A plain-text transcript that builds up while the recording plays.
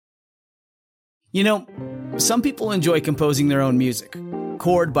You know, some people enjoy composing their own music,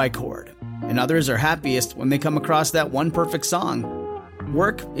 chord by chord, and others are happiest when they come across that one perfect song.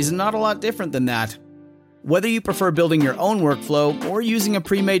 Work is not a lot different than that. Whether you prefer building your own workflow or using a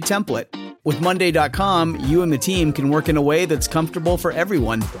pre-made template, with Monday.com, you and the team can work in a way that's comfortable for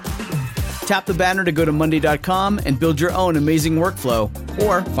everyone. Tap the banner to go to Monday.com and build your own amazing workflow,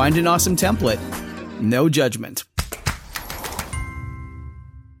 or find an awesome template. No judgment.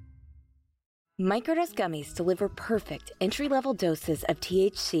 Microdose gummies deliver perfect entry-level doses of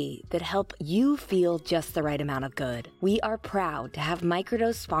THC that help you feel just the right amount of good. We are proud to have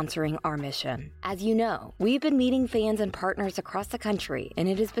Microdose sponsoring our mission. As you know, we've been meeting fans and partners across the country, and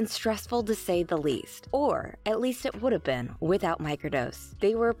it has been stressful to say the least. Or, at least it would have been without Microdose.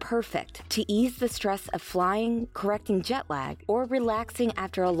 They were perfect to ease the stress of flying, correcting jet lag, or relaxing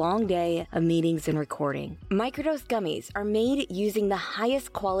after a long day of meetings and recording. Microdose gummies are made using the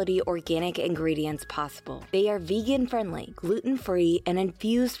highest quality organic ingredients possible. They are vegan-friendly, gluten-free, and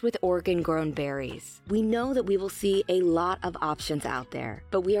infused with Oregon-grown berries. We know that we will see a lot of options out there,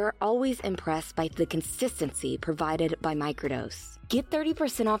 but we are always impressed by the consistency provided by Microdose. Get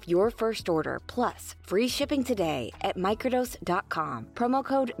 30% off your first order, plus free shipping today at microdose.com. Promo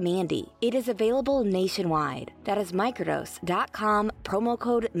code MANDY. It is available nationwide. That is microdose.com, promo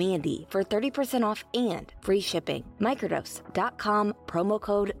code MANDY for 30% off and free shipping. Microdose.com, promo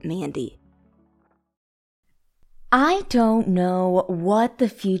code MANDY. I don't know what the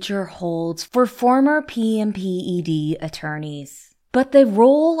future holds for former PMPED attorneys, but the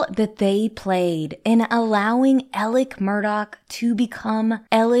role that they played in allowing Alec Murdaugh to become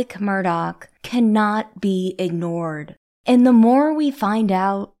Alec Murdaugh cannot be ignored. And the more we find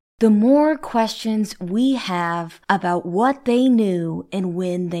out, the more questions we have about what they knew and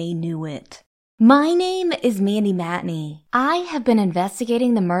when they knew it. My name is Mandy Matney. I have been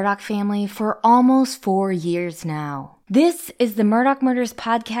investigating the Murdaugh family for almost 4 years now. This is the Murdaugh Murders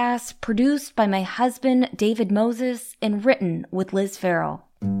podcast, produced by my husband, David Moses, and written with Liz Farrell.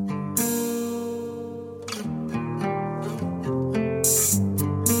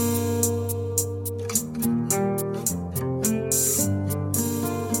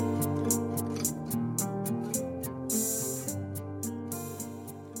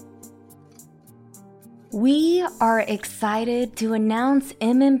 We are excited to announce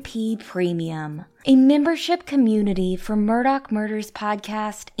MMP Premium, a membership community for Murdaugh Murders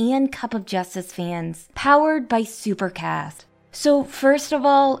podcast and Cup of Justice fans, powered by Supercast. So first of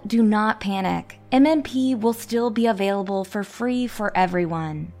all, do not panic. MMP will still be available for free for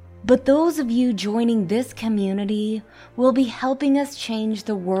everyone. But those of you joining this community will be helping us change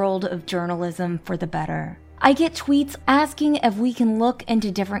the world of journalism for the better. I get tweets asking if we can look into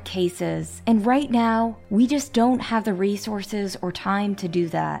different cases, and right now, we just don't have the resources or time to do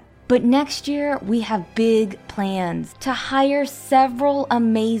that. But next year, we have big plans to hire several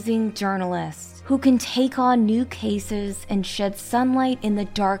amazing journalists who can take on new cases and shed sunlight in the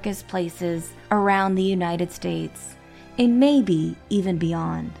darkest places around the United States, and maybe even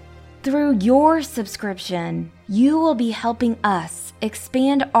beyond. Through your subscription, you will be helping us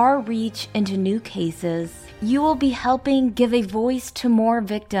expand our reach into new cases. You will be helping give a voice to more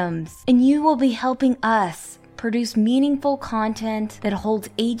victims, and you will be helping us produce meaningful content that holds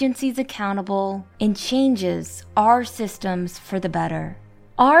agencies accountable and changes our systems for the better.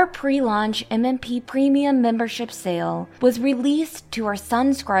 Our pre-launch MMP Premium membership sale was released to our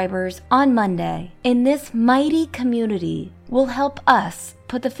subscribers on Monday, and this mighty community will help us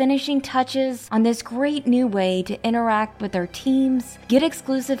put the finishing touches on this great new way to interact with our teams, get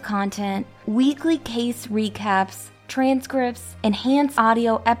exclusive content, weekly case recaps, transcripts, enhanced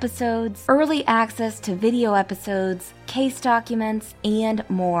audio episodes, early access to video episodes, case documents, and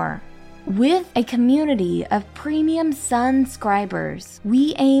more. With a community of premium subscribers,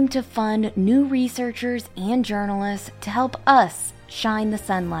 we aim to fund new researchers and journalists to help us shine the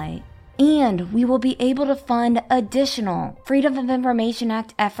sunlight. And we will be able to fund additional Freedom of Information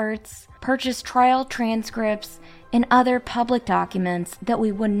Act efforts, purchase trial transcripts, and other public documents that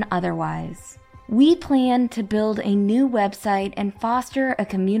we wouldn't otherwise. We plan to build a new website and foster a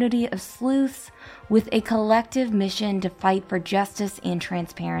community of sleuths with a collective mission to fight for justice and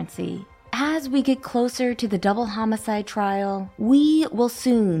transparency. As we get closer to the double homicide trial, we will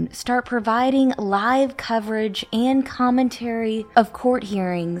soon start providing live coverage and commentary of court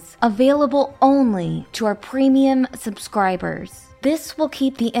hearings available only to our premium subscribers. This will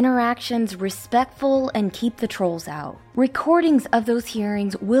keep the interactions respectful and keep the trolls out. Recordings of those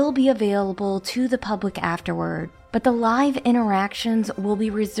hearings will be available to the public afterward, but the live interactions will be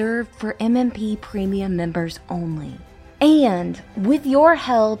reserved for MMP Premium members only. And with your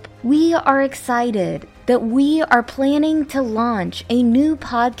help, we are excited that we are planning to launch a new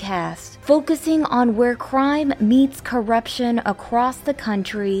podcast focusing on where crime meets corruption across the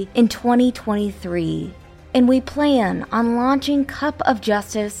country in 2023. And we plan on launching Cup of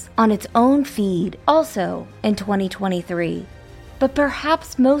Justice on its own feed also in 2023. But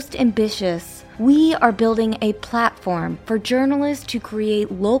perhaps most ambitious, we are building a platform for journalists to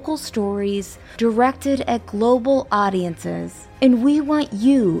create local stories directed at global audiences. And we want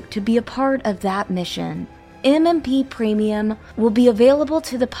you to be a part of that mission. MMP Premium will be available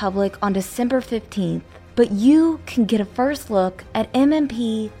to the public on December 15th, but you can get a first look at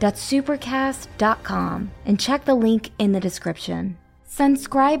mmp.supercast.com and check the link in the description.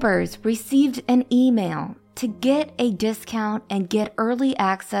 Subscribers received an email to get a discount and get early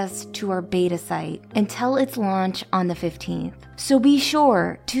access to our beta site until its launch on the 15th. So be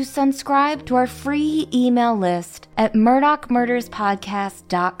sure to subscribe to our free email list at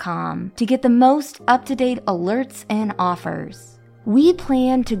murdochmurderspodcast.com to get the most up-to-date alerts and offers. We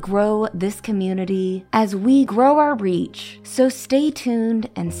plan to grow this community as we grow our reach, so stay tuned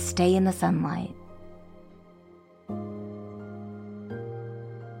and stay in the sunlight.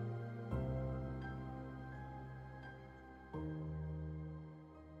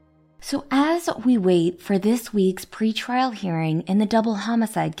 So as we wait for this week's pretrial hearing in the double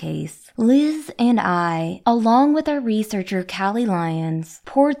homicide case, Liz and I, along with our researcher Callie Lyons,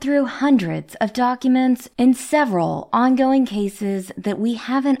 poured through hundreds of documents and several ongoing cases that we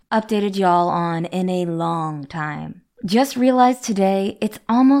haven't updated y'all on in a long time. Just realized today it's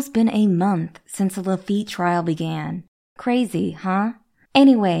almost been a month since the Lafitte trial began. Crazy, huh?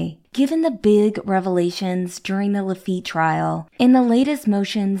 Anyway, given the big revelations during the Lafitte trial and the latest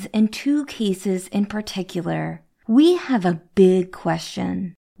motions in two cases in particular, we have a big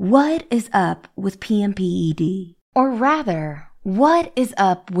question. What is up with PMPED? Or rather, what is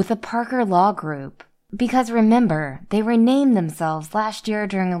up with the Parker Law Group? Because remember, they renamed themselves last year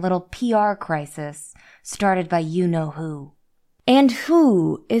during a little PR crisis started by you-know-who. And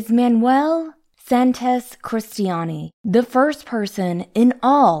who is Manuel Santos Cristiani, the first person in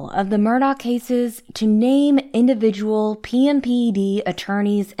all of the Murdaugh cases to name individual PMPED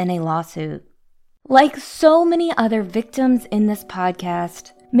attorneys in a lawsuit. Like so many other victims in this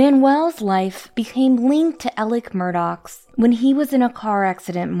podcast, Manuel's life became linked to Alec Murdaugh's when he was in a car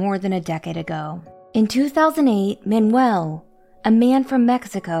accident more than a decade ago. In 2008, Manuel, a man from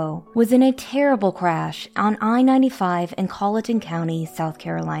Mexico, was in a terrible crash on I-95 in Colleton County, South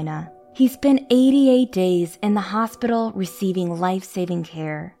Carolina. He spent 88 days in the hospital receiving life-saving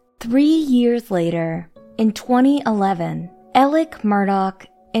care. 3 years later, in 2011, Alec Murdaugh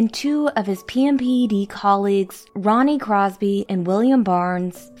and two of his PMPED colleagues, Ronnie Crosby and William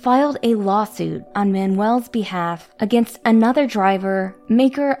Barnes, filed a lawsuit on Manuel's behalf against another driver,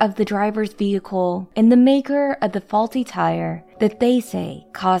 maker of the driver's vehicle, and the maker of the faulty tire that they say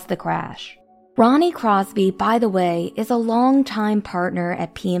caused the crash. Ronnie Crosby, by the way, is a longtime partner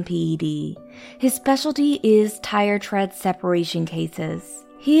at PMPED. His specialty is tire tread separation cases.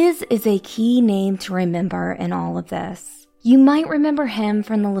 His is a key name to remember in all of this. You might remember him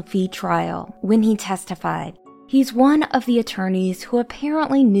from the Lafitte trial when he testified. He's one of the attorneys who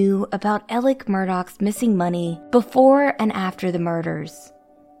apparently knew about Alec Murdaugh's missing money before and after the murders.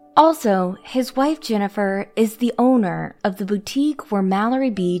 Also, his wife Jennifer is the owner of the boutique where Mallory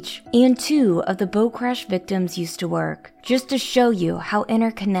Beach and two of the boat crash victims used to work, just to show you how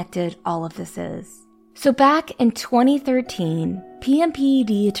interconnected all of this is. So back in 2013,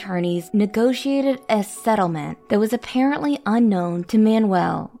 PMPED attorneys negotiated a settlement that was apparently unknown to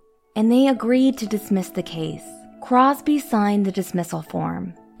Manuel, and they agreed to dismiss the case. Crosby signed the dismissal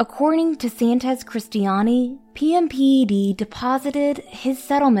form. According to Santos Cristiani, PMPED deposited his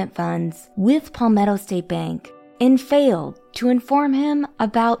settlement funds with Palmetto State Bank and failed to inform him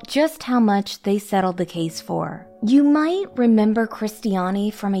about just how much they settled the case for. You might remember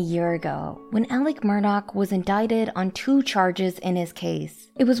Cristiani from a year ago when Alec Murdaugh was indicted on 2 charges in his case.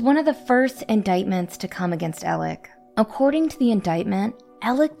 It was one of the first indictments to come against Alec. According to the indictment,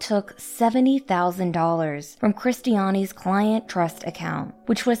 Alec took $70,000 from Cristiani's client trust account,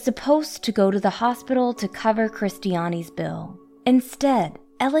 which was supposed to go to the hospital to cover Cristiani's bill. Instead,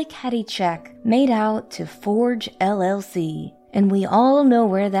 Alec had a check made out to Forge LLC, and we all know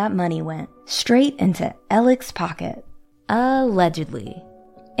where that money went. Straight into Alec's pocket. Allegedly.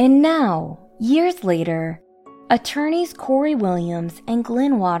 And now, years later, attorneys Corey Williams and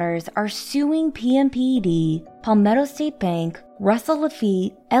Glenn Waters are suing PMPED, Palmetto State Bank, Russell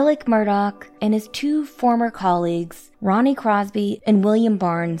Lafitte, Alec Murdaugh, and his 2 former colleagues, Ronnie Crosby and William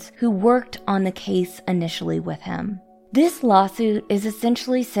Barnes, who worked on the case initially with him. This lawsuit is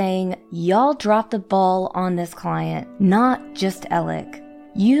essentially saying y'all dropped the ball on this client, not just Alec.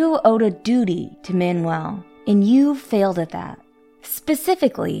 You owed a duty to Manuel, and you failed at that.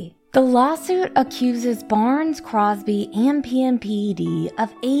 Specifically, the lawsuit accuses Barnes, Crosby, and PMPED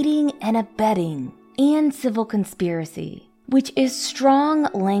of aiding and abetting and civil conspiracy, which is strong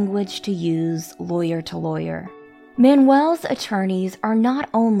language to use lawyer to lawyer. Manuel's attorneys are not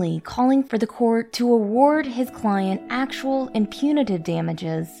only calling for the court to award his client actual and punitive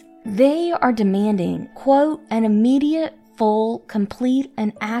damages, they are demanding, quote, an immediate, full, complete,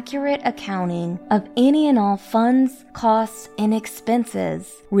 and accurate accounting of any and all funds, costs, and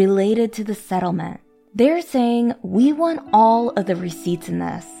expenses related to the settlement. They're saying, we want all of the receipts in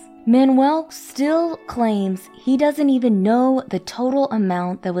this. Manuel still claims he doesn't even know the total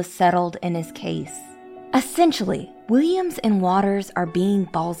amount that was settled in his case. Essentially, Williams and Waters are being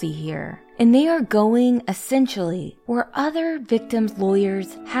ballsy here, and they are going essentially where other victims'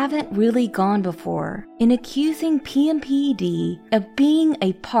 lawyers haven't really gone before in accusing PMPED of being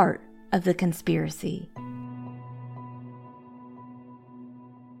a part of the conspiracy.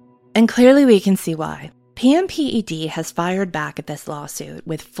 And clearly we can see why. PMPED has fired back at this lawsuit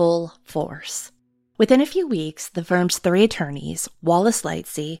with full force. Within a few weeks, the firm's 3 attorneys, Wallace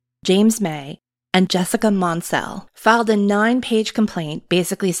Lightsey, James May, and Jessica Monsell, filed a 9-page complaint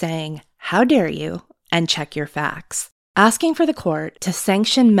basically saying, how dare you, and check your facts, asking for the court to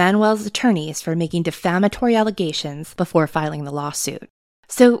sanction Manuel's attorneys for making defamatory allegations before filing the lawsuit.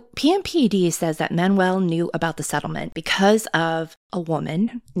 So PMPED says that Manuel knew about the settlement because of a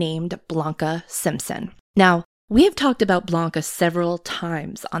woman named Blanca Simpson. Now, we have talked about Blanca several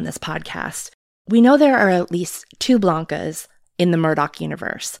times on this podcast. We know there are at least 2 Blancas in the Murdaugh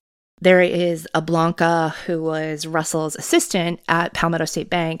universe. There is a Blanca who was Russell's assistant at Palmetto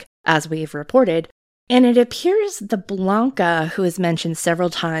State Bank, as we've reported, and it appears the Blanca who is mentioned several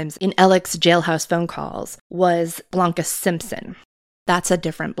times in Alec's jailhouse phone calls was Blanca Simpson. That's a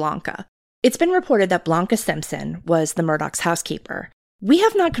different Blanca. It's been reported that Blanca Simpson was the Murdaugh's housekeeper. We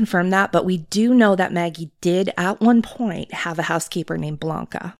have not confirmed that, but we do know that Maggie did at one point have a housekeeper named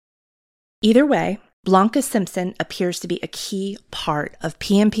Blanca. Either way, Blanca Simpson appears to be a key part of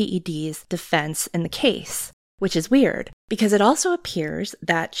PMPED's defense in the case, which is weird because it also appears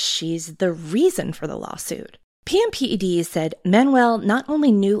that she's the reason for the lawsuit. PMPED said Manuel not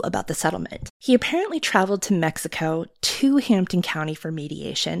only knew about the settlement, he apparently traveled to Mexico to Hampton County for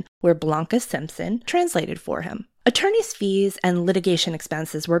mediation, where Blanca Simpson translated for him. Attorney's fees and litigation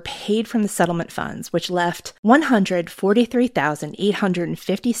expenses were paid from the settlement funds, which left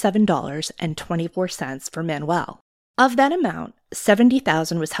 $143,857.24 for Manuel. Of that amount,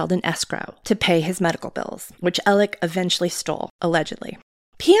 $70,000 was held in escrow to pay his medical bills, which Alec eventually stole, allegedly.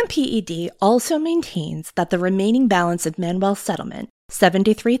 PMPED also maintains that the remaining balance of Manuel's settlement,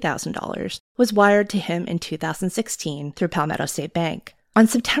 $73,000, was wired to him in 2016 through Palmetto State Bank. On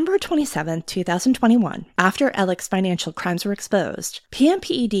September 27, 2021, after Alec's financial crimes were exposed,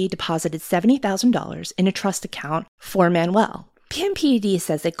 PMPED deposited $70,000 in a trust account for Manuel. PMPED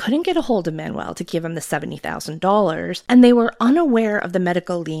says they couldn't get a hold of Manuel to give him the $70,000, and they were unaware of the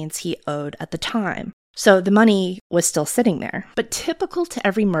medical liens he owed at the time. So the money was still sitting there. But typical to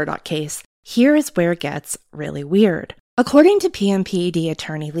every Murdaugh case, here is where it gets really weird. According to PMPED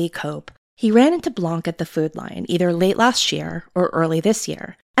attorney Lee Cope, he ran into Blanca at the Food Line either late last year or early this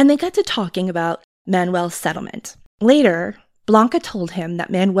year, and they got to talking about Manuel's settlement. Later, Blanca told him that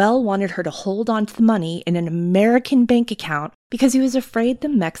Manuel wanted her to hold on to the money in an American bank account because he was afraid the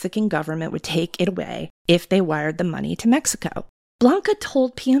Mexican government would take it away if they wired the money to Mexico. Blanca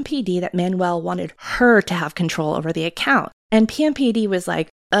told PMPED that Manuel wanted her to have control over the account, and PMPED was like,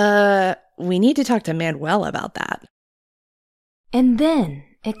 we need to talk to Manuel about that. And then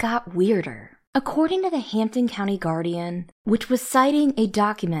it got weirder. According to the Hampton County Guardian, which was citing a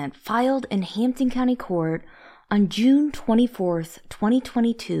document filed in Hampton County Court on June 24th,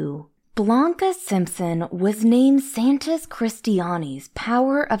 2022, Blanca Simpson was named Santos Cristiani's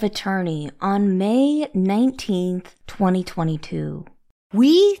power of attorney on May 19th, 2022.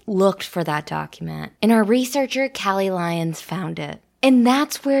 We looked for that document, and our researcher, Callie Lyons, found it. And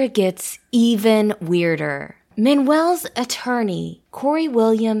that's where it gets even weirder. Manuel's attorney, Corey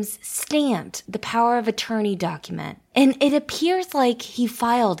Williams, stamped the power of attorney document, and it appears like he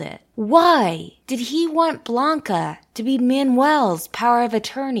filed it. Why did he want Blanca to be Manuel's power of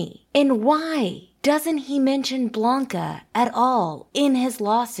attorney? And why doesn't he mention Blanca at all in his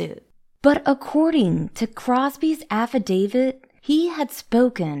lawsuit? But according to Crosby's affidavit, he had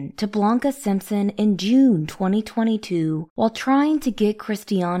spoken to Blanca Simpson in June 2022 while trying to get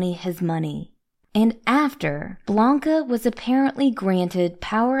Cristiani his money. and after Blanca was apparently granted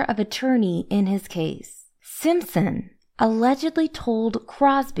power of attorney in his case. Simpson allegedly told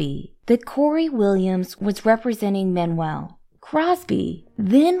Crosby that Corey Williams was representing Manuel. Crosby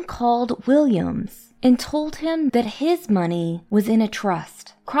then called Williams and told him that his money was in a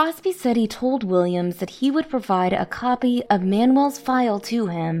trust. Crosby said he told Williams that he would provide a copy of Manuel's file to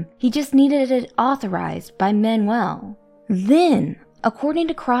him. He just needed it authorized by Manuel. Then, according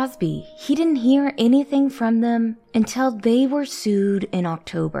to Crosby, he didn't hear anything from them until they were sued in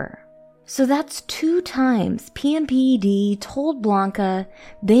October. So that's 2 times PMPED told Blanca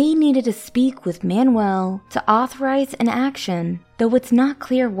they needed to speak with Manuel to authorize an action, though it's not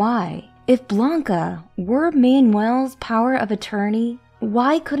clear why. If Blanca were Manuel's power of attorney,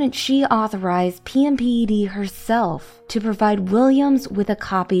 why couldn't she authorize PMPED herself to provide Williams with a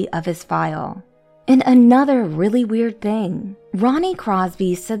copy of his file? And another really weird thing, Ronnie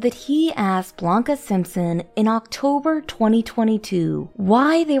Crosby said that he asked Blanca Simpson in October 2022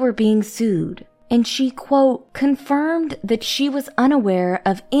 why they were being sued, and she, quote, confirmed that she was unaware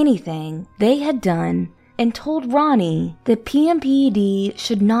of anything they had done and told Ronnie that PMPED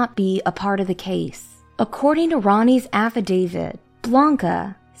should not be a part of the case. According to Ronnie's affidavit,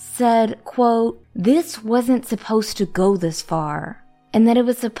 Blanca said, quote, this wasn't supposed to go this far, and that it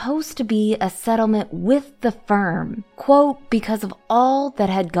was supposed to be a settlement with the firm, quote, because of all that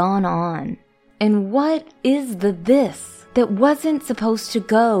had gone on. And what is the this that wasn't supposed to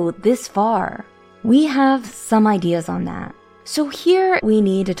go this far? We have some ideas on that. So here we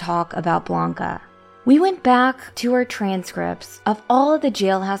need to talk about Blanca. We went back to our transcripts of all of the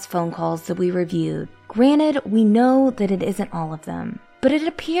jailhouse phone calls that we reviewed. Granted, we know that it isn't all of them. But it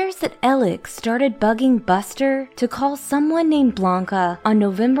appears that Alec started bugging Buster to call someone named Blanca on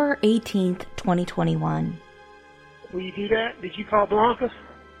November 18th, 2021. Will you do that? Did you call Blanca?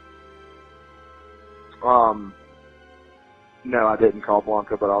 No, I didn't call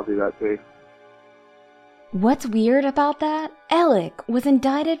Blanca, but I'll do that too. What's weird about that? Alec was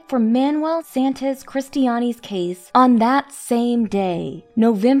indicted for Manuel Santos Cristiani's case on that same day,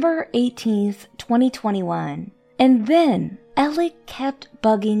 November 18th, 2021. And then Alec kept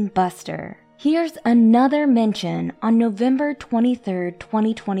bugging Buster. Here's another mention on November 23rd,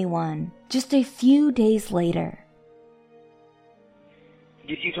 2021, just a few days later.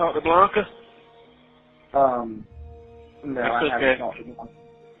 Did you talk to Blanca? No, That's I okay. haven't talked to Blanca.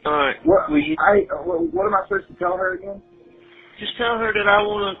 All right. What am I supposed to tell her again? Just tell her that I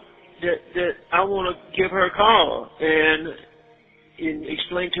want to give her a call and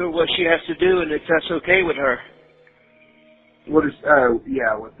explain to her what she has to do and if that's okay with her. What is?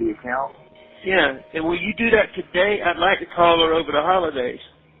 Yeah, with the account. Yeah, and will you do that today? I'd like to call her over the holidays.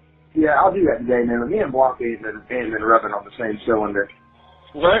 Yeah, I'll do that today, man. Me and Blanca ain't been rubbing on the same cylinder.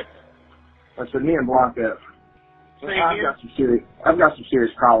 What? I said, me and Blanca. Say I've got some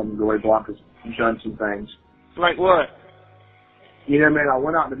serious problems with the way Blanca's done some things. Like what? You know, man, I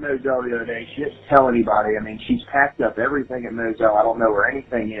went out to Moselle the other day. She didn't tell anybody. I mean, she's packed up everything at Moselle. I don't know where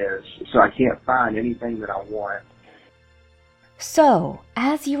anything is, so I can't find anything that I want. So,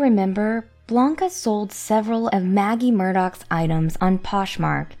 as you remember, Blanca sold several of Maggie Murdoch's items on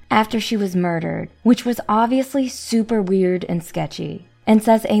Poshmark after she was murdered, which was obviously super weird and sketchy, and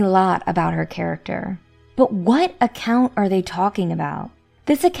says a lot about her character. But what account are they talking about?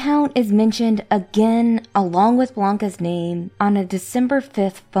 This account is mentioned again along with Blanca's name on a December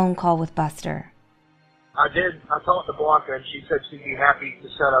 5th phone call with Buster. I talked to Blanca and she said she'd be happy to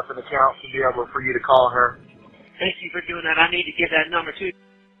set up an account to be able for you to call her. Thank you for doing that. I need to get that number too.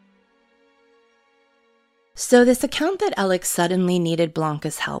 So this account that Alex suddenly needed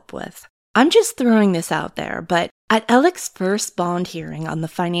Blanca's help with. I'm just throwing this out there, but at Alex's first bond hearing on the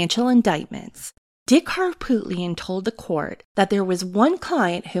financial indictments, Dick Harpootlian told the court that there was one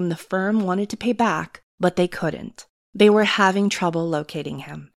client whom the firm wanted to pay back, but they couldn't. They were having trouble locating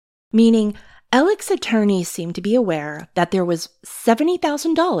him. Meaning, Alex's attorneys seemed to be aware that there was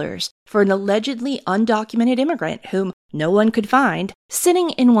 $70,000 for an allegedly undocumented immigrant whom no one could find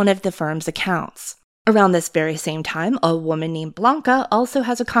sitting in one of the firm's accounts. Around this very same time, a woman named Blanca also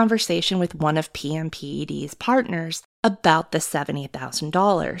has a conversation with one of PMPED's partners about the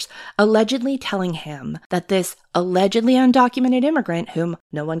 $70,000, allegedly telling him that this allegedly undocumented immigrant whom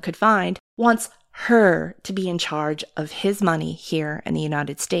no one could find wants her to be in charge of his money here in the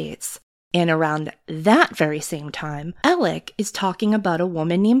United States. And around that very same time, Alec is talking about a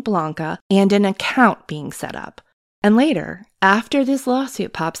woman named Blanca and an account being set up. And later, after this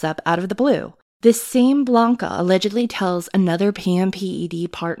lawsuit pops up out of the blue, this same Blanca allegedly tells another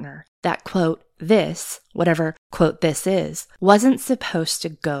PMPED partner that, quote, this, whatever, quote, this is, wasn't supposed to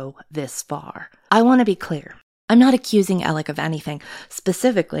go this far. I want to be clear. I'm not accusing Alec of anything.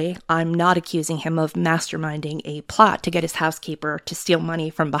 Specifically, I'm not accusing him of masterminding a plot to get his housekeeper to steal money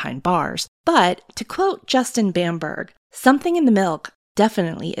from behind bars. But, to quote Justin Bamberg, something in the milk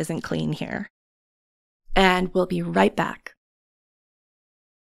definitely isn't clean here. And we'll be right back.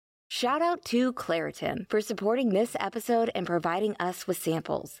 Shout out to Claritin for supporting this episode and providing us with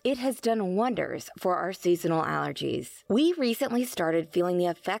samples. It has done wonders for our seasonal allergies. We recently started feeling the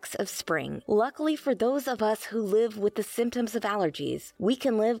effects of spring. Luckily for those of us who live with the symptoms of allergies, we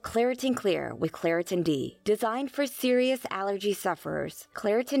can live Claritin Clear with Claritin D. Designed for serious allergy sufferers,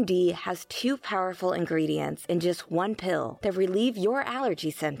 Claritin D has 2 powerful ingredients in just 1 pill that relieve your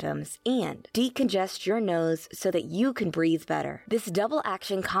allergy symptoms and decongest your nose so that you can breathe better. This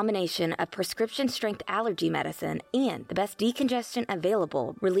double-action combination of prescription-strength allergy medicine and the best decongestant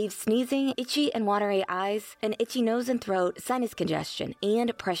available relieves sneezing, itchy and watery eyes, an itchy nose and throat, sinus congestion,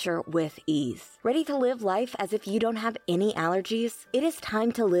 and pressure with ease. Ready to live life as if you don't have any allergies? It is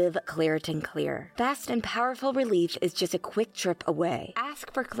time to live Claritin Clear. Fast and powerful relief is just a quick trip away.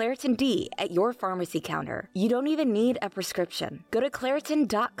 Ask for Claritin D at your pharmacy counter. You don't even need a prescription. Go to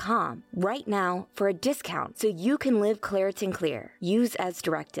Claritin.com right now for a discount so you can live Claritin Clear. Use as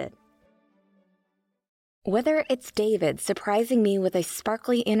directed. Whether it's David surprising me with a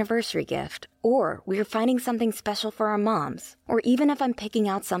sparkly anniversary gift, or we're finding something special for our moms, or even if I'm picking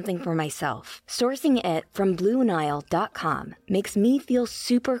out something for myself, sourcing it from BlueNile.com makes me feel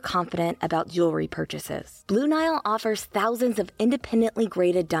super confident about jewelry purchases. Blue Nile offers thousands of independently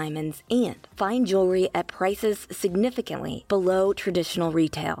graded diamonds and fine jewelry at prices significantly below traditional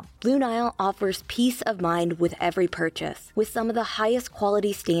retail. Blue Nile offers peace of mind with every purchase, with some of the highest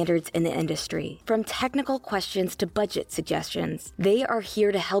quality standards in the industry. From technical questions to budget suggestions, they are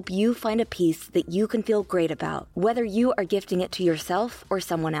here to help you find a piece that you can feel great about, whether you are gifting it to yourself or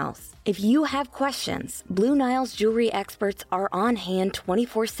someone else. If you have questions, Blue Nile's jewelry experts are on hand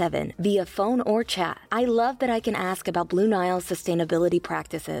 24/7 via phone or chat. I love that I can ask about Blue Nile's sustainability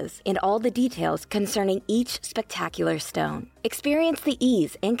practices and all the details concerning each spectacular stone. Experience the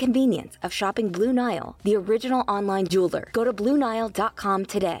ease and convenience of shopping Blue Nile, the original online jeweler. Go to BlueNile.com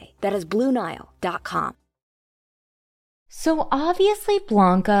today. That is BlueNile.com. So obviously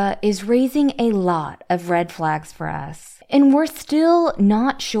Blanca is raising a lot of red flags for us, and we're still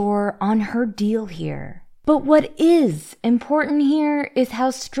not sure on her deal here. But what is important here is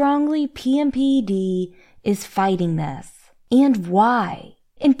how strongly PMPED is fighting this, and why.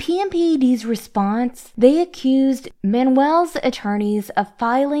 In PMPED's response, they accused Manuel's attorneys of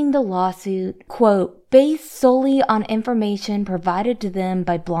filing the lawsuit, quote, based solely on information provided to them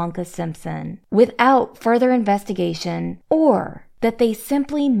by Blanca Simpson, without further investigation, or that they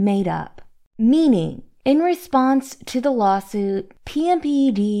simply made up. Meaning, in response to the lawsuit,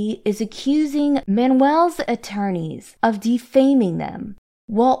 PMPED is accusing Manuel's attorneys of defaming them,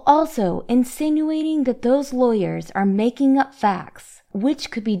 while also insinuating that those lawyers are making up facts,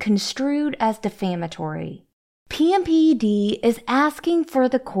 which could be construed as defamatory. PMPED is asking for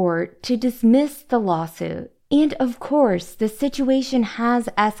the court to dismiss the lawsuit. And of course, the situation has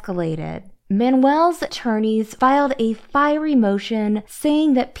escalated. Manuel's attorneys filed a fiery motion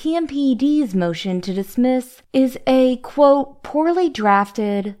saying that PMPED's motion to dismiss is a, quote, poorly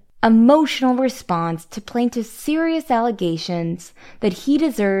drafted, emotional response to plaintiff's serious allegations that he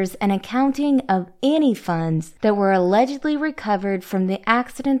deserves an accounting of any funds that were allegedly recovered from the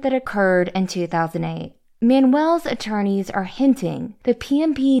accident that occurred in 2008. Manuel's attorneys are hinting that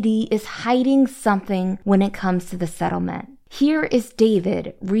PMPED is hiding something when it comes to the settlement. Here is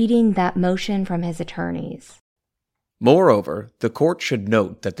David reading that motion from his attorneys. Moreover, the court should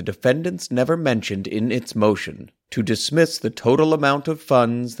note that the defendants never mentioned in its motion to dismiss the total amount of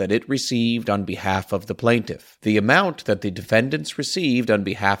funds that it received on behalf of the plaintiff. The amount that the defendants received on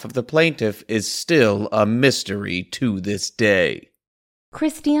behalf of the plaintiff is still a mystery to this day.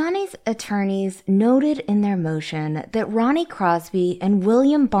 Christiani's attorneys noted in their motion that Ronnie Crosby and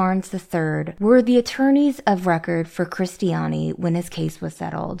William Barnes III were the attorneys of record for Christiani when his case was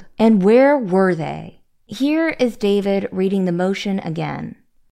settled. And where were they? Here is David reading the motion again.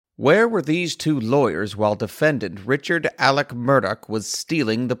 Where were these 2 lawyers while defendant Richard Alec Murdoch was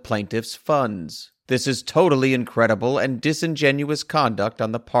stealing the plaintiff's funds? This is totally incredible and disingenuous conduct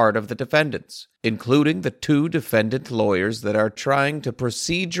on the part of the defendants, including the 2 defendant lawyers that are trying to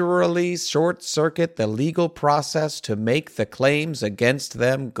procedurally short-circuit the legal process to make the claims against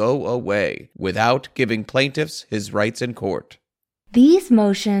them go away, without giving plaintiffs his rights in court. These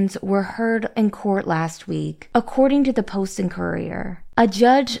motions were heard in court last week, according to the Post and Courier. A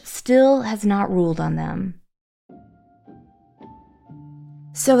judge still has not ruled on them.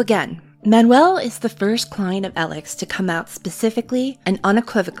 So again, Manuel is the first client of Alec's to come out specifically and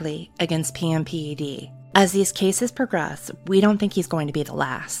unequivocally against PMPED. As these cases progress, we don't think he's going to be the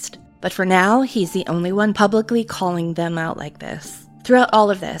last. But for now, he's the only one publicly calling them out like this. Throughout all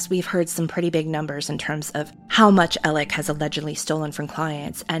of this, we've heard some pretty big numbers in terms of how much Alec has allegedly stolen from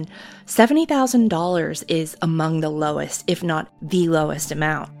clients, and $70,000 is among the lowest, if not the lowest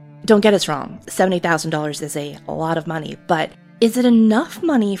amount. Don't get us wrong, $70,000 is a lot of money, but is it enough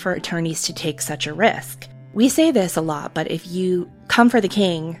money for attorneys to take such a risk? We say this a lot, but if you come for the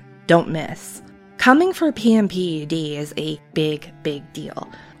king, don't miss. Coming for PMPED is a big, big deal.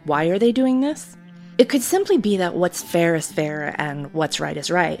 Why are they doing this? It could simply be that what's fair is fair and what's right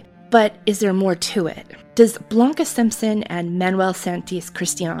is right. But is there more to it? Does Blanca Simpson and Manuel Santis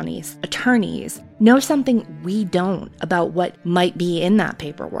Cristiani's attorneys know something we don't about what might be in that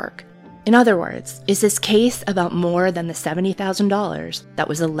paperwork? In other words, is this case about more than the $70,000 that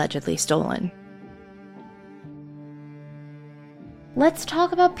was allegedly stolen? Let's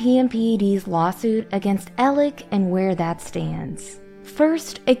talk about PMPED's lawsuit against Alec and where that stands.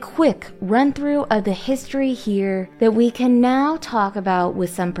 First, a quick run-through of the history here that we can now talk about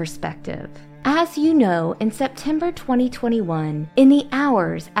with some perspective. As you know, in September 2021, in the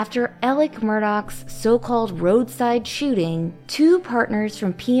hours after Alec Murdaugh's so-called roadside shooting, two partners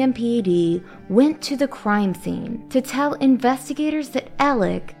from PMPED went to the crime scene to tell investigators that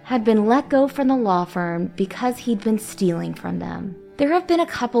Alec had been let go from the law firm because he'd been stealing from them. There have been a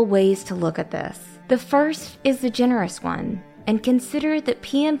couple ways to look at this. The first is the generous one, and consider that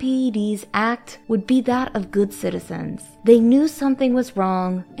PMPED's act would be that of good citizens. They knew something was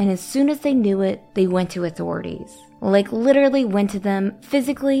wrong, and as soon as they knew it, they went to authorities. Like literally went to them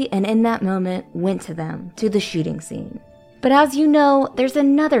physically, and in that moment went to them, to the shooting scene. But as you know, there's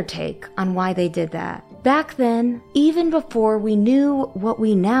another take on why they did that. Back then, even before we knew what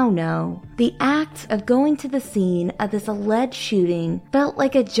we now know, the act of going to the scene of this alleged shooting felt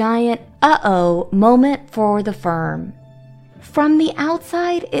like a giant uh-oh moment for the firm. From the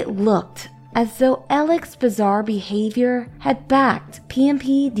outside, it looked as though Alec's bizarre behavior had backed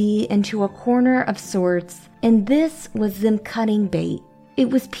PMPED into a corner of sorts, and this was them cutting bait. It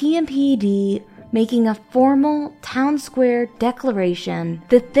was PMPED making a formal town square declaration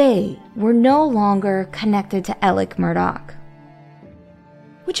that they were no longer connected to Alec Murdaugh.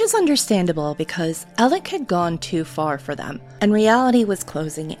 Which is understandable because Alec had gone too far for them, and reality was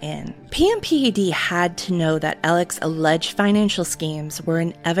closing in. PMPED had to know that Alec's alleged financial schemes were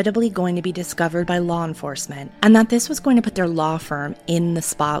inevitably going to be discovered by law enforcement, and that this was going to put their law firm in the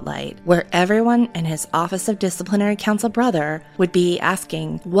spotlight, where everyone and his Office of Disciplinary Counsel brother would be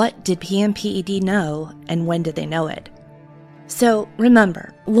asking, what did PMPED know, and when did they know it? So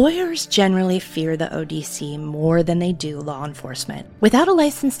remember, lawyers generally fear the ODC more than they do law enforcement. Without a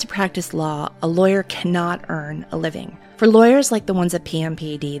license to practice law, a lawyer cannot earn a living. For lawyers like the ones at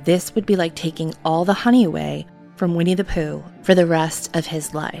PMPED, this would be like taking all the honey away from Winnie the Pooh for the rest of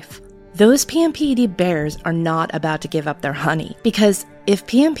his life. Those PMPED bears are not about to give up their honey, because if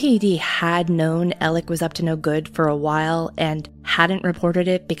PMPED had known Alec was up to no good for a while and hadn't reported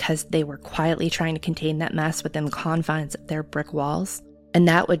it because they were quietly trying to contain that mess within the confines of their brick walls, and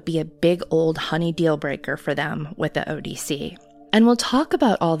that would be a big old honey deal breaker for them with the ODC. And we'll talk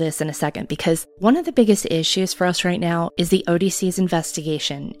about all this in a second, because one of the biggest issues for us right now is the ODC's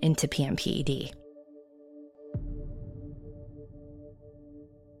investigation into PMPED.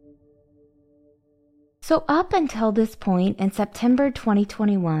 So up until this point in September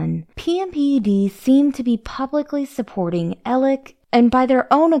 2021, PMPED seemed to be publicly supporting Alec, and by their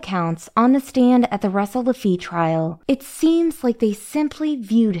own accounts on the stand at the Russell Laffitte trial, it seems like they simply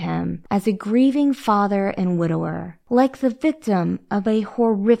viewed him as a grieving father and widower, like the victim of a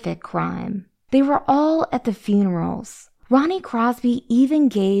horrific crime. They were all at the funerals. Ronnie Crosby even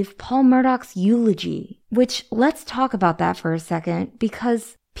gave Paul Murdaugh's eulogy, which let's talk about that for a second,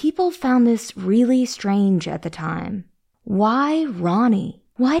 because people found this really strange at the time. Why Ronnie?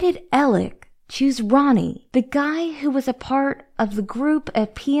 Why did Alec choose Ronnie, the guy who was a part of the group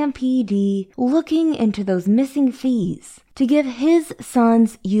at PMPED looking into those missing fees, to give his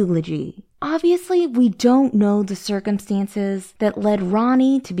son's eulogy? Obviously, we don't know the circumstances that led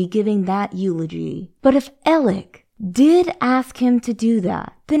Ronnie to be giving that eulogy. But if Alec did ask him to do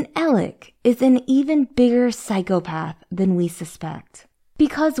that, then Alec is an even bigger psychopath than we suspect.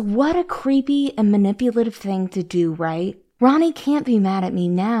 Because what a creepy and manipulative thing to do, right? Ronnie can't be mad at me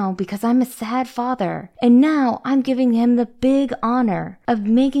now because I'm a sad father, and now I'm giving him the big honor of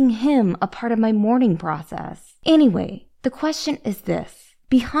making him a part of my mourning process. Anyway, the question is this.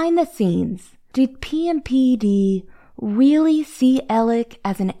 Behind the scenes, did PMPED really see Alec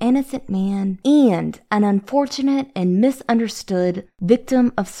as an innocent man and an unfortunate and misunderstood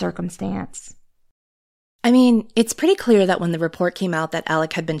victim of circumstance? I mean, it's pretty clear that when the report came out that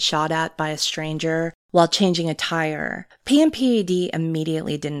Alec had been shot at by a stranger while changing a tire, PMPED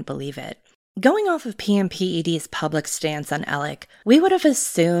immediately didn't believe it. Going off of PMPED's public stance on Alec, we would have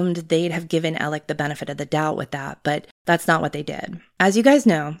assumed they'd have given Alec the benefit of the doubt with that, but that's not what they did. As you guys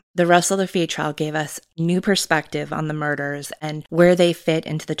know, the Russell Laffitte trial gave us new perspective on the murders and where they fit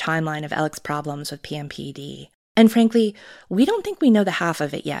into the timeline of Alec's problems with PMPED. And frankly, we don't think we know the half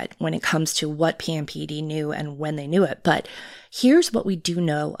of it yet when it comes to what PMPED knew and when they knew it, but here's what we do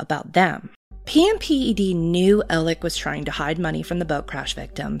know about them. PMPED knew Alec was trying to hide money from the boat crash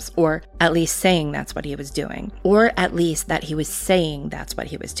victims, or at least saying that's what he was doing, or at least that he was saying that's what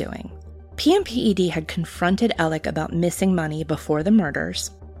he was doing. PMPED had confronted Alec about missing money before the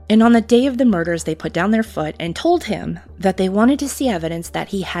murders, and on the day of the murders they put down their foot and told him that they wanted to see evidence that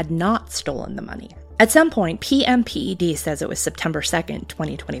he had not stolen the money. At some point, PMPED says it was September 2nd,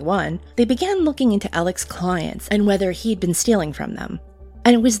 2021, they began looking into Alec's clients and whether he'd been stealing from them.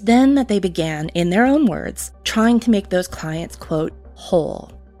 And it was then that they began, in their own words, trying to make those clients, quote,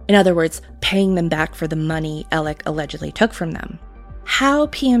 whole. In other words, paying them back for the money Alec allegedly took from them. How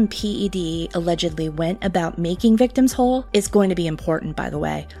PMPED allegedly went about making victims whole is going to be important, by the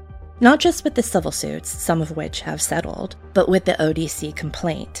way. Not just with the civil suits, some of which have settled, but with the ODC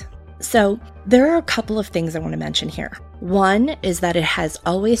complaint. So, there are a couple of things I want to mention here. One is that it has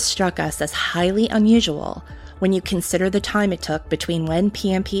always struck us as highly unusual when you consider the time it took between when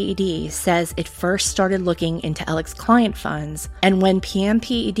PMPED says it first started looking into Alec's client funds and when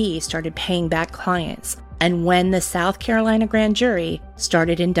PMPED started paying back clients, and when the South Carolina grand jury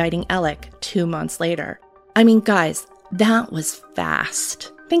started indicting Alec 2 months later. I mean, guys, that was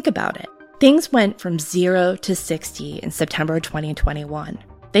fast. Think about it. Things went from 0 to 60 in September 2021.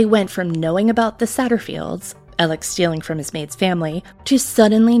 They went from knowing about the Satterfields, Alec stealing from his maid's family, to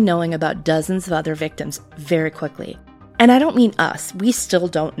suddenly knowing about dozens of other victims very quickly. And I don't mean us, we still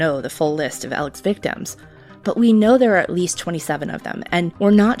don't know the full list of Alec's victims, but we know there are at least 27 of them, and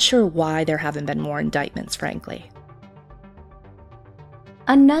we're not sure why there haven't been more indictments, frankly.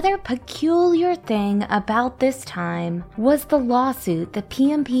 Another peculiar thing about this time was the lawsuit the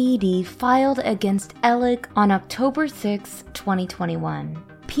PMPED filed against Alec on October 6, 2021.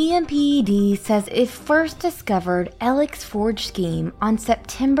 PMPED says it first discovered Alec's forged scheme on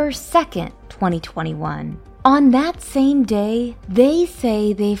September 2nd, 2021. On that same day, they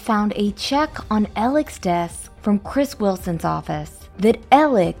say they found a check on Alec's desk from Chris Wilson's office that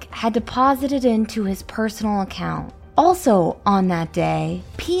Alec had deposited into his personal account. Also on that day,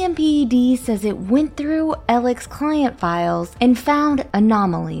 PMPED says it went through Alec's client files and found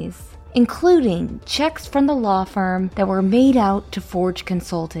anomalies, including checks from the law firm that were made out to Forge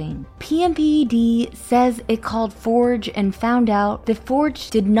Consulting. PMPED says it called Forge and found out that Forge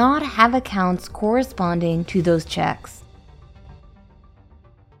did not have accounts corresponding to those checks.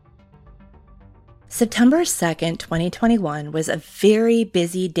 September 2nd, 2021 was a very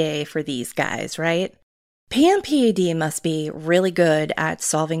busy day for these guys, right? PMPED must be really good at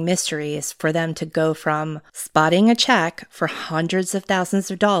solving mysteries for them to go from spotting a check for hundreds of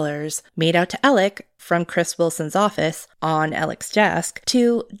thousands of dollars made out to Alec from Chris Wilson's office on Alec's desk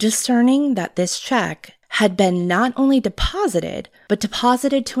to discerning that this check had been not only deposited, but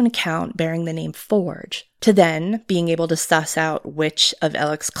deposited to an account bearing the name Forge, to then being able to suss out which of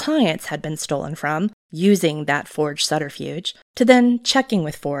Alec's clients had been stolen from, using that Forge subterfuge, to then checking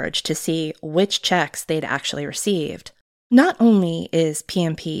with Forge to see which checks they'd actually received. Not only is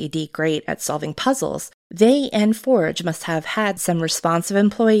PMPED great at solving puzzles, they and Forge must have had some responsive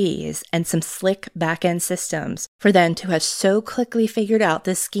employees and some slick back-end systems for them to have so quickly figured out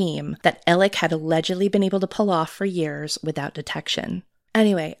this scheme that Alec had allegedly been able to pull off for years without detection.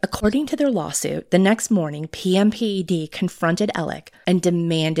 Anyway, according to their lawsuit, the next morning, PMPED confronted Alec and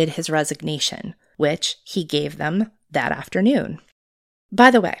demanded his resignation, which he gave them that afternoon. By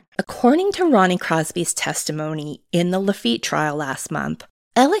the way, according to Ronnie Crosby's testimony in the Laffitte trial last month,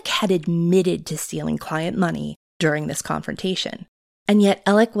 Alec had admitted to stealing client money during this confrontation. And yet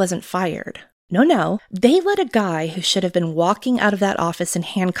Alec wasn't fired. No, they let a guy who should have been walking out of that office in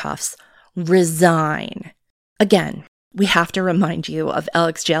handcuffs resign. Again, we have to remind you of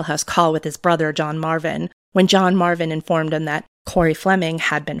Alec's jailhouse call with his brother, John Marvin, when John Marvin informed him that Corey Fleming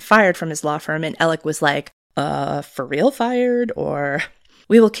had been fired from his law firm, and Alec was like, for real fired? Or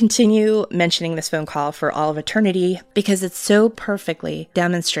we will continue mentioning this phone call for all of eternity because it so perfectly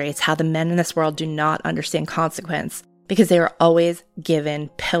demonstrates how the men in this world do not understand consequence because they are always given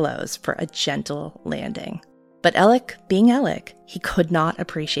pillows for a gentle landing. But Alec, being Alec, he could not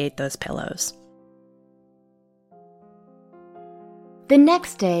appreciate those pillows. The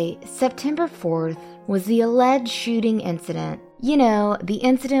next day, September 4th, was the alleged shooting incident. You know, the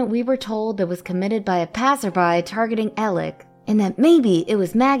incident we were told that was committed by a passerby targeting Alec, and that maybe it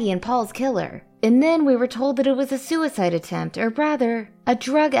was Maggie and Paul's killer. And then we were told that it was a suicide attempt, or rather, a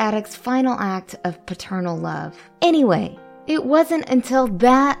drug addict's final act of paternal love. Anyway, it wasn't until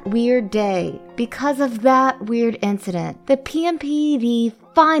that weird day, because of that weird incident, that PMPED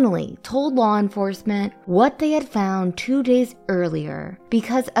finally told law enforcement what they had found 2 days earlier.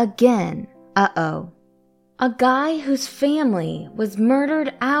 Because again, a guy whose family was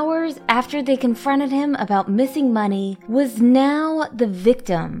murdered hours after they confronted him about missing money was now the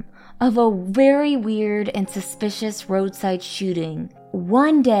victim of a very weird and suspicious roadside shooting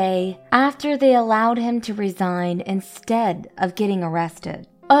 1 day after they allowed him to resign instead of getting arrested.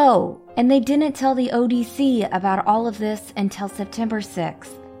 Oh, and they didn't tell the ODC about all of this until September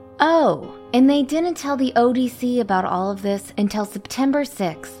 6th.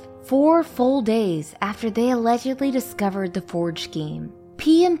 4 full days after they allegedly discovered the forge scheme.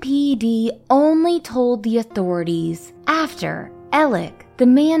 PMPED only told the authorities after Alec, the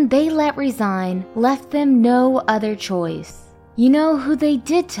man they let resign, left them no other choice. You know who they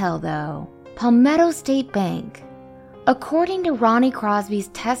did tell though? Palmetto State Bank. According to Ronnie Crosby's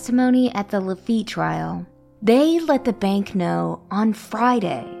testimony at the Lafitte trial, they let the bank know on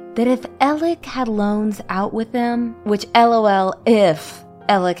Friday that if Alec had loans out with them, which LOL if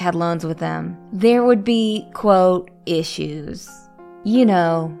Alec had loans with them, there would be, quote, issues. You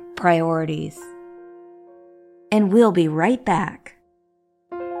know, priorities. And we'll be right back.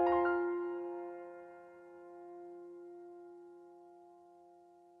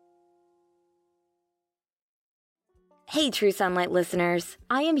 Hey, True Sunlight listeners.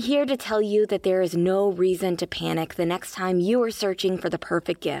 I am here to tell you that there is no reason to panic the next time you are searching for the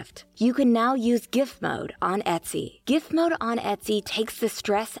perfect gift. You can now use gift mode on Etsy. Gift mode on Etsy takes the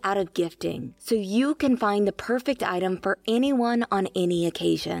stress out of gifting, so you can find the perfect item for anyone on any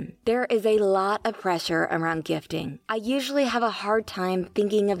occasion. There is a lot of pressure around gifting. I usually have a hard time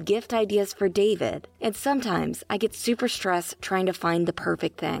thinking of gift ideas for David, and sometimes I get super stressed trying to find the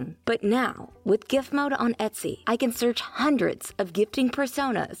perfect thing. But now, with gift mode on Etsy, I can search hundreds of gifting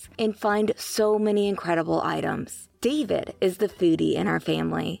personas and find so many incredible items. David is the foodie in our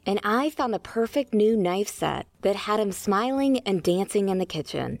family, and I found the perfect new knife set that had him smiling and dancing in the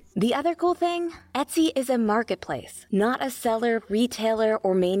kitchen. The other cool thing? Etsy is a marketplace, not a seller, retailer,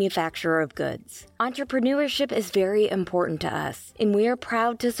 or manufacturer of goods. Entrepreneurship is very important to us, and we are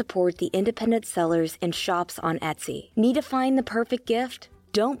proud to support the independent sellers and shops on Etsy. Need to find the perfect gift?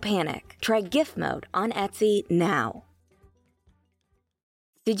 Don't panic. Try gift mode on Etsy now.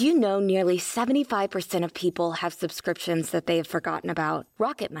 Did you know nearly 75% of people have subscriptions that they have forgotten about?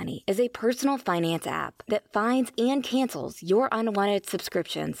 Rocket Money is a personal finance app that finds and cancels your unwanted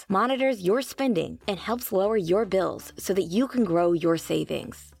subscriptions, monitors your spending, and helps lower your bills so that you can grow your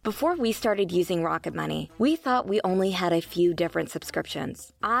savings. Before we started using Rocket Money, we thought we only had a few different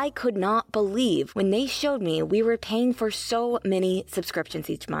subscriptions. I could not believe when they showed me we were paying for so many subscriptions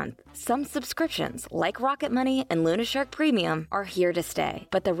each month. Some subscriptions, like Rocket Money and Luna Shark Premium, are here to stay,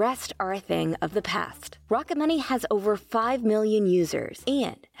 but the rest are a thing of the past. Rocket Money has over 5 million users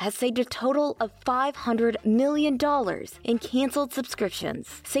and has saved a total of $500 million in canceled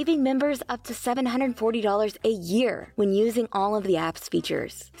subscriptions, saving members up to $740 a year when using all of the app's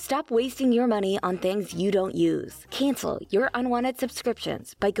features. Stop wasting your money on things you don't use. Cancel your unwanted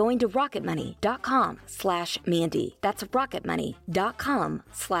subscriptions by going to rocketmoney.com/Mandy. That's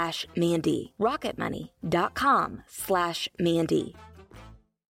rocketmoney.com/Mandy. rocketmoney.com/Mandy.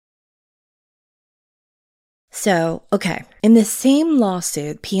 So, okay, in the same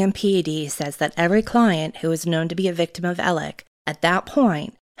lawsuit, PMPED says that every client who was known to be a victim of Alec at that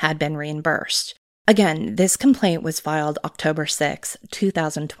point had been reimbursed. Again, this complaint was filed October 6,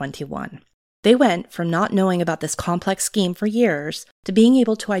 2021. They went from not knowing about this complex scheme for years to being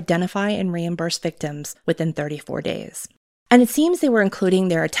able to identify and reimburse victims within 34 days. And it seems they were including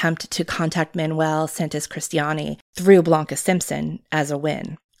their attempt to contact Manuel Santos Cristiani through Blanca Simpson as a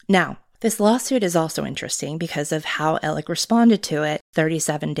win. Now, this lawsuit is also interesting because of how Alec responded to it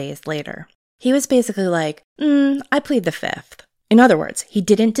 37 days later. He was basically like, I plead the fifth. In other words, he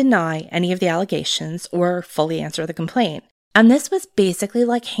didn't deny any of the allegations or fully answer the complaint. And this was basically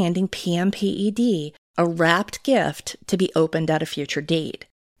like handing PMPED a wrapped gift to be opened at a future date.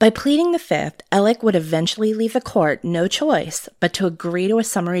 By pleading the fifth, Alec would eventually leave the court no choice but to agree to a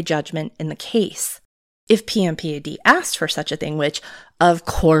summary judgment in the case. If PMPED asked for such a thing, which of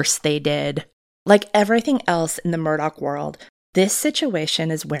course they did. Like everything else in the Murdaugh world, this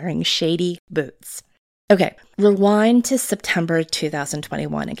situation is wearing shady boots. Okay, rewind to September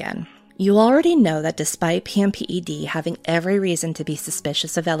 2021 again. You already know that despite PMPED having every reason to be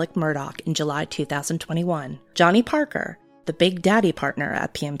suspicious of Alec Murdaugh in July 2021, Johnny Parker, the big daddy partner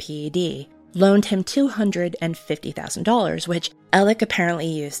at PMPED, loaned him $250,000, which Alec apparently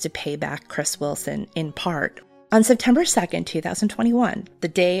used to pay back Chris Wilson in part. On September 2nd, 2021, the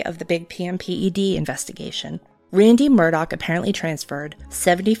day of the big PMPED investigation, Randy Murdaugh apparently transferred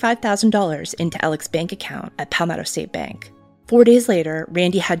 $75,000 into Alec's bank account at Palmetto State Bank. 4 days later,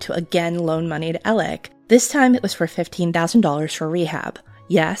 Randy had to again loan money to Alec. This time it was for $15,000 for rehab.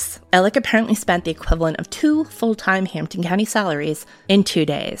 Yes, Alec apparently spent the equivalent of 2 full-time Hampton County salaries in 2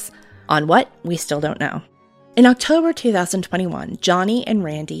 days. On what? We still don't know. In October 2021, Johnny and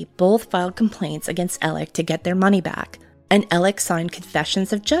Randy both filed complaints against Alec to get their money back, and Alec signed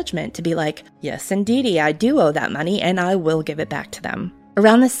confessions of judgment to be like, yes, indeedy, I do owe that money, and I will give it back to them.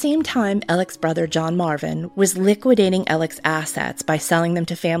 Around the same time, Alec's brother John Marvin was liquidating Alec's assets by selling them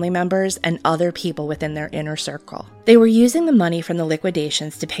to family members and other people within their inner circle. They were using the money from the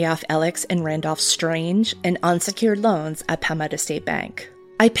liquidations to pay off Alec's and Randolph's strange and unsecured loans at Palmetto State Bank.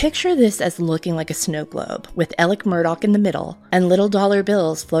 I picture this as looking like a snow globe, with Alec Murdaugh in the middle and little dollar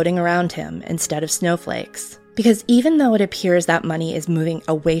bills floating around him instead of snowflakes. Because even though it appears that money is moving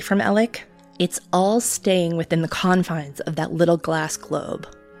away from Alec, it's all staying within the confines of that little glass globe.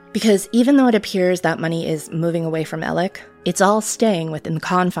 Because even though it appears that money is moving away from Alec, it's all staying within the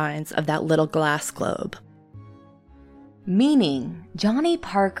confines of that little glass globe. Meaning, Johnny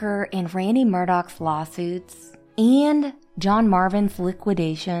Parker and Randy Murdaugh's lawsuits, and John Marvin's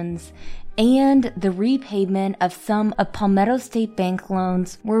liquidations, and the repayment of some of Palmetto State Bank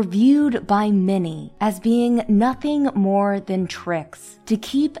loans were viewed by many as being nothing more than tricks to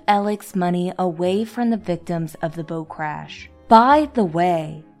keep Alec's money away from the victims of the boat crash. By the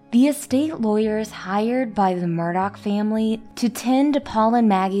way, the estate lawyers hired by the Murdaugh family to tend to Paul and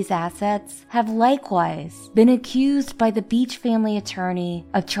Maggie's assets have likewise been accused by the Beach family attorney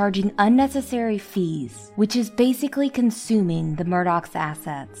of charging unnecessary fees, which is basically consuming the Murdaugh's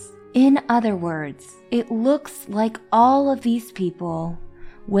assets. In other words, it looks like all of these people,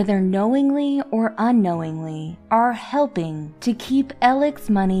 whether knowingly or unknowingly, are helping to keep Alec's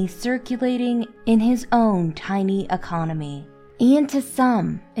money circulating in his own tiny economy. And to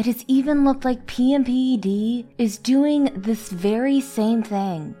some, it has even looked like PMPED is doing this very same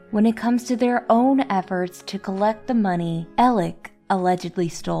thing when it comes to their own efforts to collect the money Alec allegedly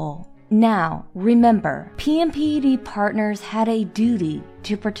stole. Now, remember, PMPED partners had a duty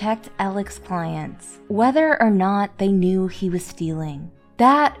to protect Alec's clients, whether or not they knew he was stealing.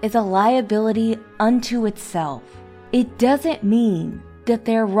 That is a liability unto itself. It doesn't mean that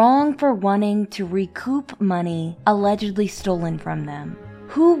they're wrong for wanting to recoup money allegedly stolen from them.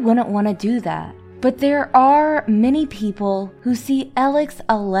 Who wouldn't want to do that? But there are many people who see Alec's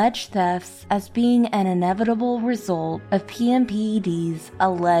alleged thefts as being an inevitable result of PMPED's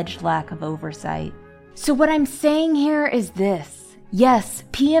alleged lack of oversight. So what I'm saying here is this. Yes,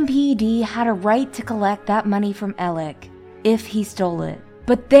 PMPED had a right to collect that money from Alec if he stole it.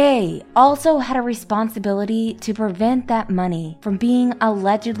 But they also had a responsibility to prevent that money from being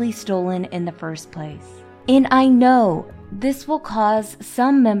allegedly stolen in the first place. And I know this will cause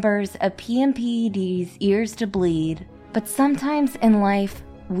some members of PMPED's ears to bleed, but sometimes in life,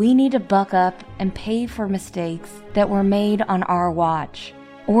 we need to buck up and pay for mistakes that were made on our watch,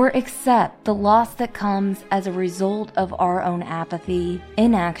 or accept the loss that comes as a result of our own apathy,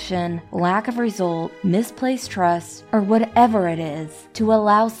 inaction, lack of result, misplaced trust, or whatever it is, to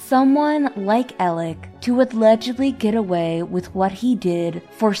allow someone like Alec to allegedly get away with what he did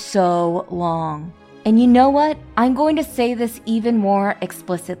for so long. And you know what? I'm going to say this even more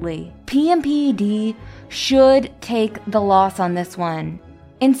explicitly. PMPED should take the loss on this one.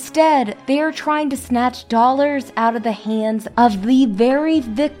 Instead, they are trying to snatch dollars out of the hands of the very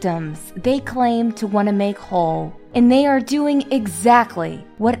victims they claim to want to make whole. And they are doing exactly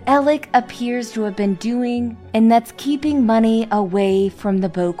what Alec appears to have been doing, and that's keeping money away from the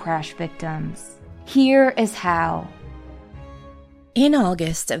boat crash victims. Here is how. In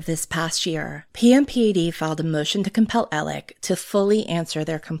August of this past year, PMPED filed a motion to compel Alec to fully answer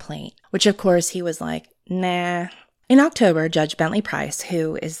their complaint, which of course he was like, nah. In October, Judge Bentley Price,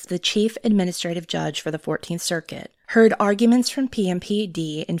 who is the chief administrative judge for the 14th Circuit, heard arguments from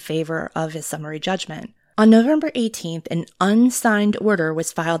PMPED in favor of his summary judgment. On November 18th, an unsigned order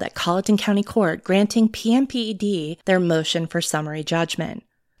was filed at Colleton County Court granting PMPED their motion for summary judgment.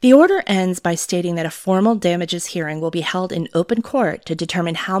 The order ends by stating that a formal damages hearing will be held in open court to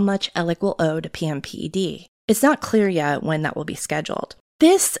determine how much Alec will owe to PMPED. It's not clear yet when that will be scheduled.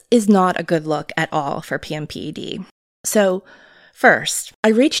 This is not a good look at all for PMPED. So, first, I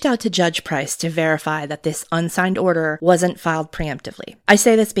reached out to Judge Price to verify that this unsigned order wasn't filed preemptively. I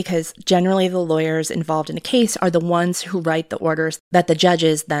say this because generally the lawyers involved in a case are the ones who write the orders that the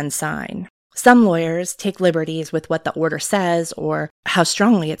judges then sign. Some lawyers take liberties with what the order says or how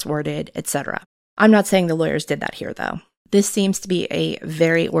strongly it's worded, etc. I'm not saying the lawyers did that here, though. This seems to be a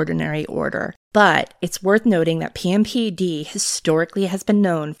very ordinary order, but it's worth noting that PMPED historically has been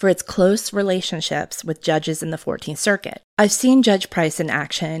known for its close relationships with judges in the 14th Circuit. I've seen Judge Price in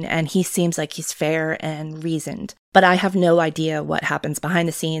action, and he seems like he's fair and reasoned, but I have no idea what happens behind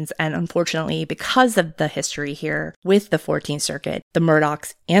the scenes, and unfortunately, because of the history here with the 14th Circuit, the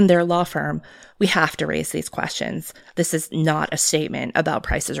Murdochs, and their law firm, we have to raise these questions. This is not a statement about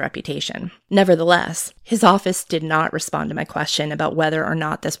Price's reputation. Nevertheless, his office did not respond to my question about whether or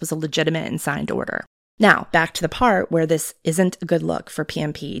not this was a legitimate and signed order. Now, back to the part where this isn't a good look for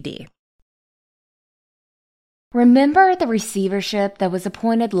PMPED. Remember the receivership that was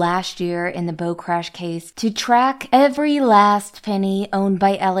appointed last year in the boat crash case to track every last penny owned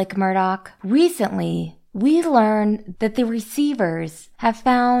by Alec Murdoch? Recently, we learned that the receivers have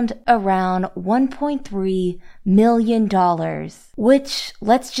found around $1.3 million, which,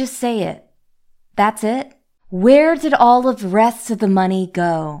 let's just say it, that's it. Where did all of the rest of the money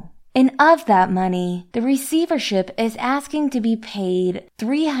go? And of that money, the receivership is asking to be paid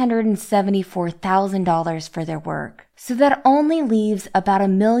 $374,000 for their work. So that only leaves about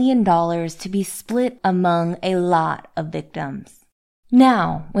 $1 million to be split among a lot of victims.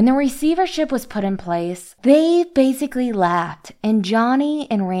 Now, when the receivership was put in place, they basically laughed in Johnny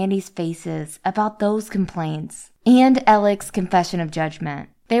and Randy's faces about those complaints and Alec's confession of judgment.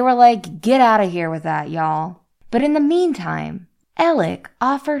 They were like, get out of here with that, y'all. But in the meantime, Alec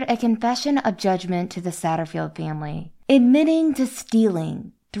offered a confession of judgment to the Satterfield family, admitting to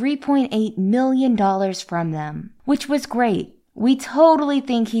stealing $3.8 million from them, which was great. We totally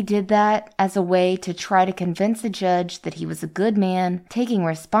think he did that as a way to try to convince the judge that he was a good man, taking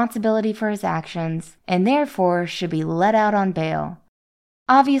responsibility for his actions, and therefore should be let out on bail.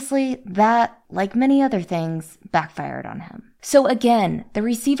 Obviously, that, like many other things, backfired on him. So again, the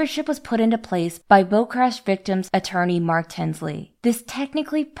receivership was put into place by boat crash victims' attorney Mark Tinsley. This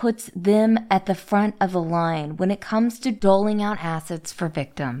technically puts them at the front of the line when it comes to doling out assets for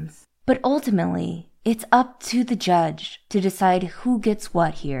victims. But ultimately, it's up to the judge to decide who gets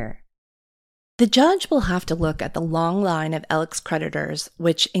what here. The judge will have to look at the long line of Alec's creditors,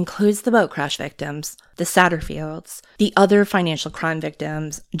 which includes the boat crash victims, the Satterfields, the other financial crime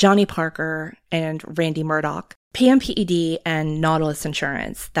victims, Johnny Parker and Randy Murdoch, PMPED, and Nautilus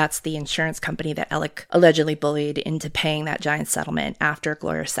Insurance. That's the insurance company that Alec allegedly bullied into paying that giant settlement after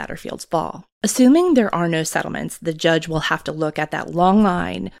Gloria Satterfield's fall. Assuming there are no settlements, the judge will have to look at that long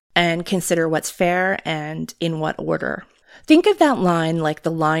line and consider what's fair and in what order. Think of that line like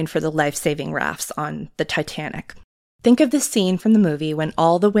the line for the life-saving rafts on the Titanic. Think of the scene from the movie when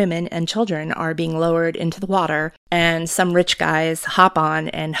all the women and children are being lowered into the water and some rich guys hop on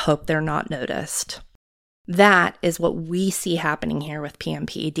and hope they're not noticed. That is what we see happening here with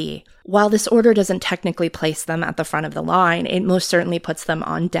PMPED. While this order doesn't technically place them at the front of the line, it most certainly puts them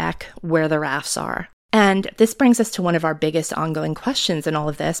on deck where the rafts are. And this brings us to one of our biggest ongoing questions in all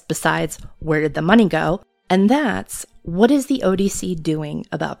of this, besides where did the money go? And that's, what is the ODC doing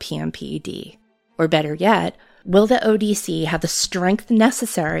about PMPED? Or better yet, will the ODC have the strength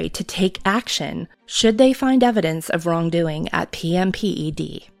necessary to take action should they find evidence of wrongdoing at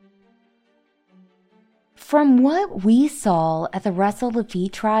PMPED? From what we saw at the Russell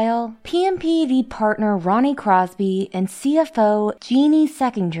Lafitte trial, PMPED partner Ronnie Crosby and CFO Jeannie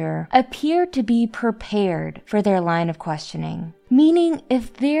Seckinger appeared to be prepared for their line of questioning. Meaning,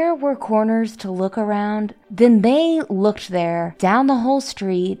 if there were corners to look around, then they looked there, down the whole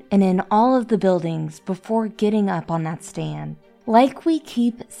street, and in all of the buildings before getting up on that stand. Like we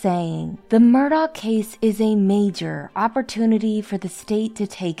keep saying, the Murdoch case is a major opportunity for the state to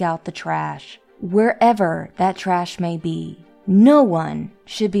take out the trash, wherever that trash may be. No one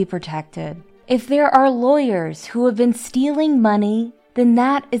should be protected. If there are lawyers who have been stealing money, then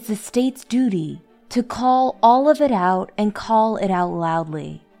that is the state's duty to call all of it out and call it out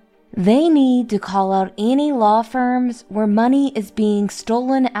loudly. They need to call out any law firms where money is being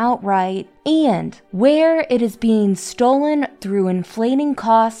stolen outright and where it is being stolen through inflating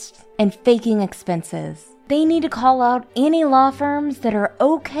costs and faking expenses. They need to call out any law firms that are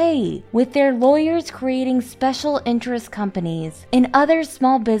okay with their lawyers creating special interest companies and other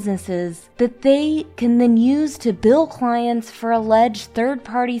small businesses that they can then use to bill clients for alleged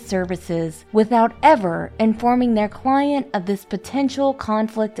third-party services without ever informing their client of this potential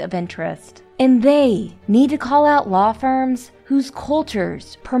conflict of interest. And they need to call out law firms whose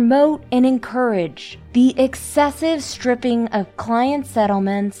cultures promote and encourage the excessive stripping of client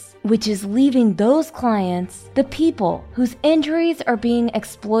settlements, which is leaving those clients, the people whose injuries are being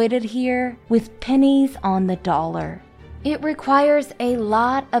exploited here, with pennies on the dollar. It requires a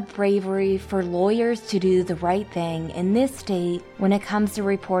lot of bravery for lawyers to do the right thing in this state when it comes to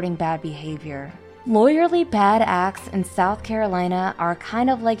reporting bad behavior. Lawyerly bad acts in South Carolina are kind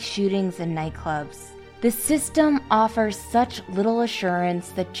of like shootings in nightclubs. The system offers such little assurance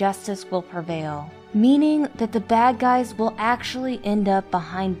that justice will prevail, meaning that the bad guys will actually end up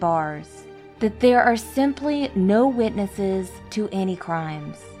behind bars, that there are simply no witnesses to any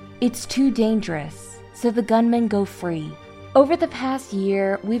crimes. It's too dangerous, so the gunmen go free. Over the past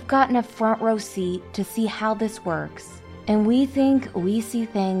year, we've gotten a front row seat to see how this works, and we think we see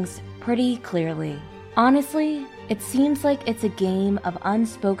things pretty clearly. Honestly, it seems like it's a game of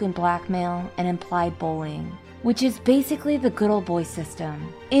unspoken blackmail and implied bullying, which is basically the good old boy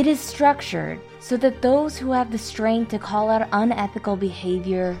system. It is structured so that those who have the strength to call out unethical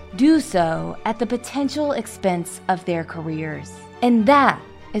behavior do so at the potential expense of their careers. And that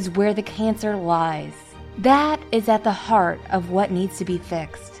is where the cancer lies. That is at the heart of what needs to be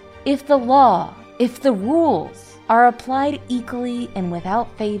fixed. If the law, if the rules are applied equally and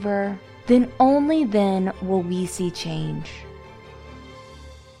without favor, then only then will we see change.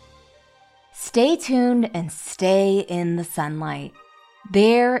 Stay tuned and stay in the sunlight.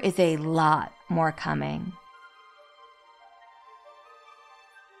 There is a lot more coming.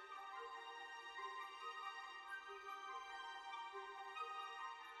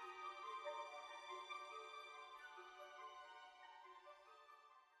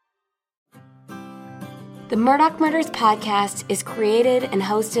 The Murdaugh Murders podcast is created and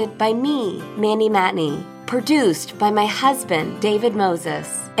hosted by me, Mandy Matney, produced by my husband, David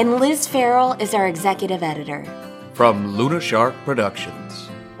Moses, and Liz Farrell is our executive editor. From Luna Shark Productions.